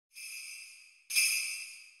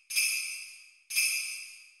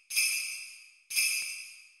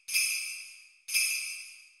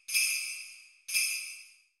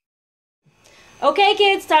Okay,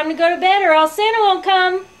 kids, time to go to bed or else Santa won't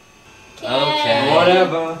come. Okay.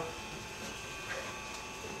 Whatever.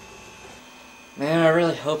 Man, I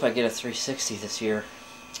really hope I get a 360 this year.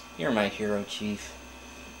 You're my hero, Chief.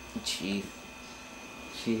 Chief.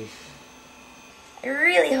 I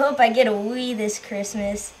really hope I get a Wii this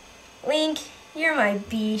Christmas. Link, you're my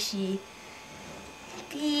Bishi.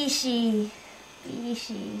 Bishi.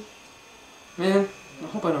 Man, I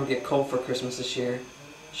hope I don't get cold for Christmas this year.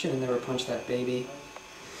 Should have never punched that baby.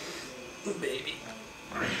 Baby.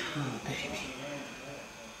 Oh, baby.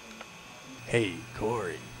 Hey,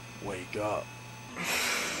 Corey, wake up.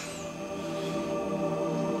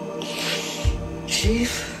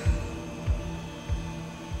 Chief?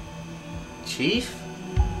 Chief?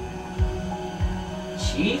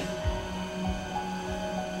 Chief?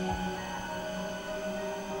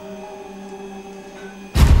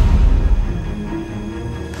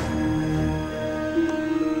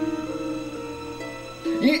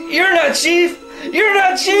 You're not Chief! You're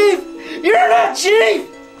not Chief! You're not Chief!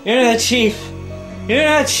 You're not Chief! You're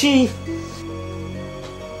not Chief!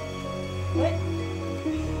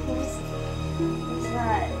 What's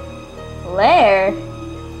that? Blair?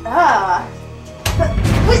 Ah.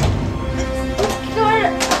 What's going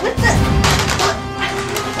on?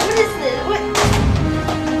 What is this? What?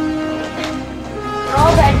 They're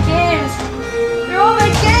all bad games. They're all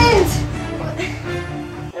bad games.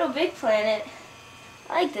 Little Big Planet.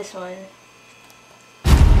 I like this one.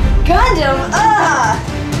 Gundam! Ah!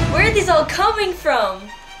 Where are these all coming from?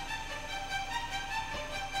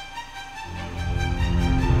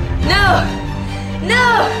 No!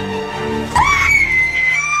 No!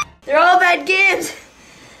 Ah! They're all bad games!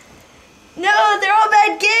 No, they're all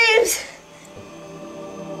bad games!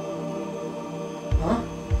 Huh?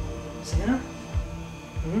 Santa?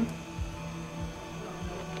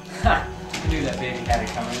 Ha! I knew that baby had it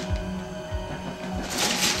coming.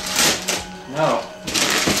 No.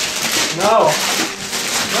 No!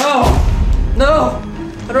 No! No!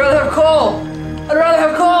 I'd rather have coal! I'd rather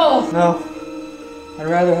have coal! No. I'd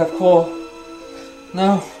rather have coal.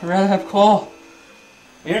 No, I'd rather have coal.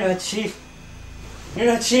 You're not Chief. You're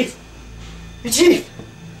not Chief. You're Chief.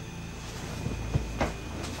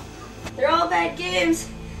 They're all bad games!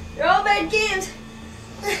 They're all bad games!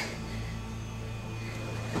 I'd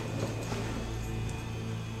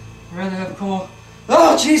rather have coal.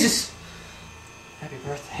 Oh, Jesus! Happy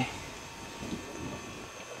birthday.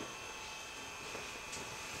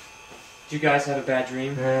 Did you guys have a bad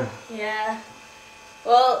dream? Yeah. Yeah.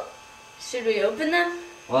 Well, should we open them?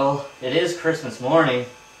 Well, it is Christmas morning.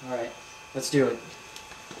 Alright, let's do it.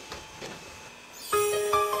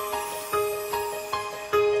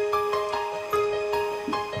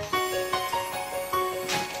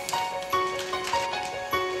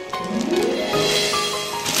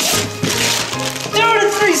 Dude,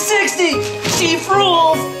 it's 360! Chief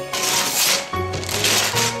rules!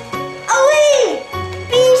 Away!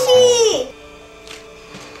 Bishi!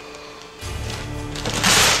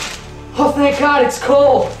 Oh, thank God, it's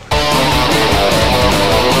coal!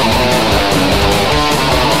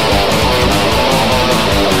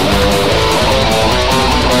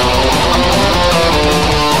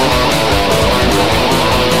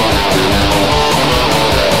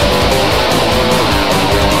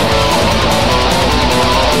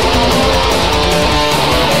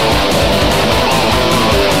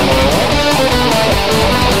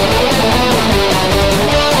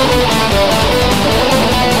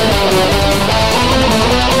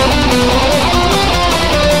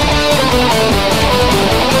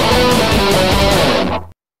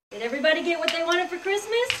 Did everybody get what they wanted for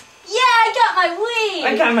Christmas? Yeah, I got my Wii!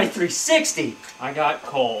 I got my 360! I got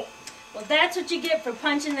coal. Well, that's what you get for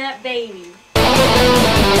punching that baby.